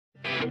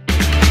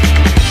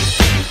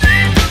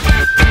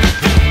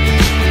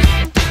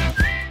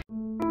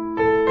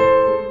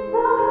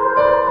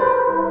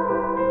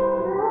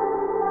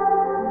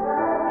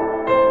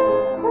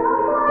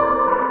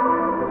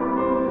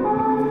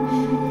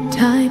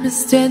Time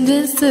is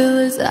standing still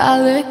as I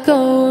let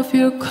go of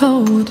your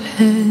cold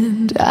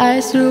hand.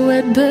 Eyes are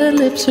wet but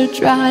lips are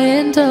dry,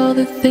 and all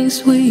the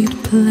things we'd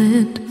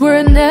planned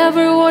were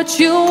never what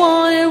you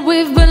wanted.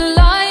 We've been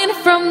lying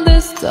from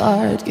the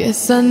start.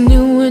 Guess I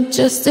knew it,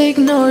 just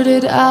ignored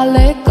it. I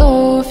let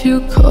go of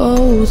your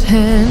cold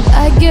hand.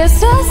 I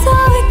guess I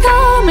saw it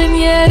coming,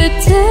 yet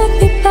it took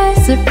me by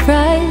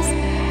surprise.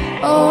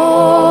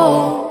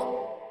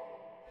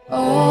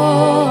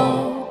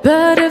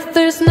 But if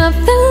there's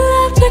nothing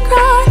left to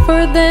cry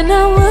for, then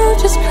I will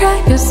just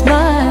crack a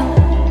smile.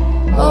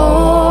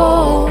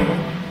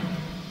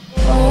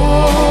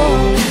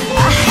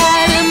 I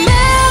had a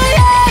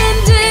million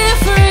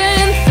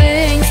different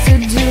things to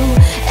do,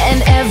 and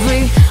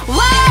every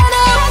one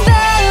of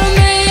them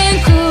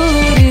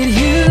included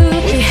you.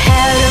 We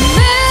had a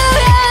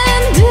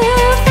million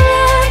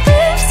different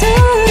things to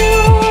do.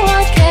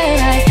 What can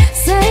I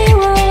say?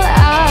 Well,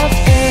 I've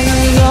been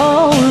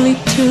lonely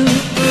too.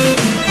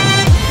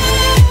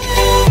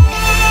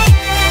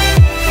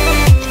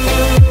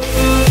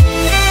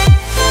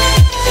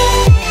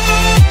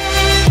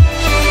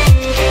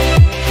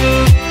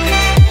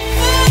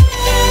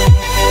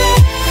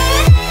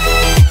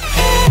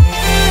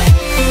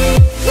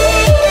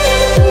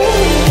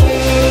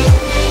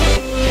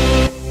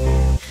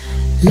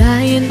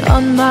 Lying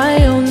on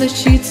my own, the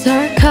sheets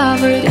are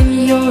covered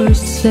in your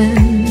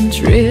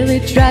scent. Really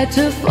tried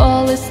to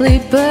fall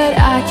asleep, but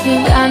I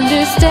can't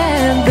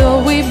understand.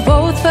 Though we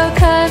both felt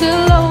kinda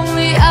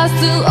lonely, I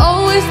still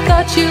always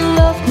thought you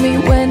loved me.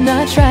 When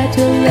I tried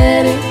to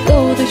let it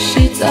go, the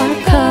sheets are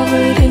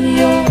covered in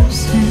your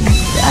scent.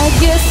 I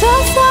guess I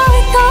saw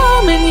it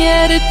coming,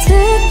 yet it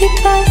took me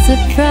by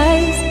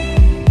surprise.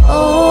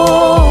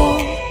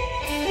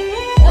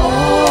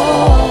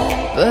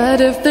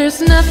 But if there's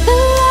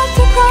nothing left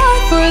to cry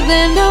for,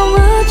 then I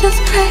will just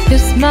crack a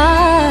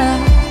smile.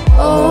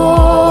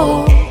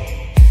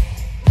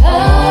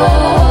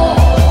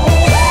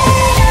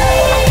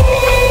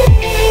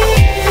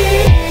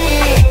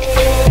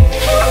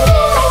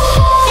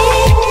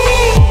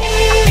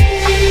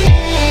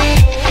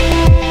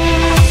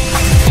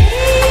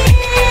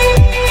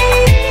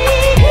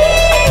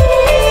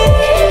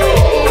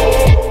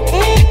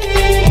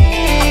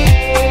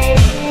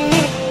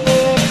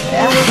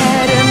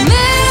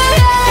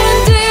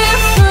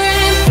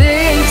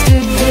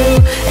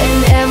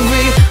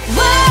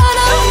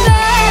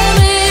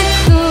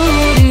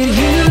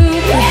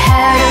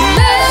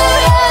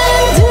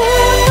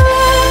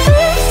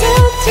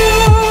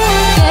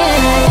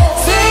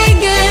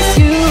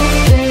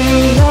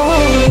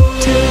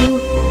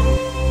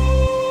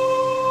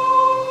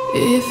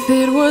 If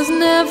it was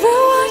never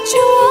what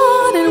you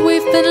wanted,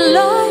 we've been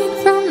lying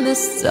from the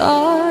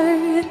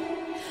start.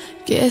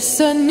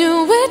 Guess I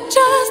knew it,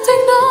 just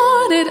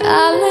ignored it. I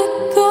let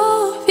go.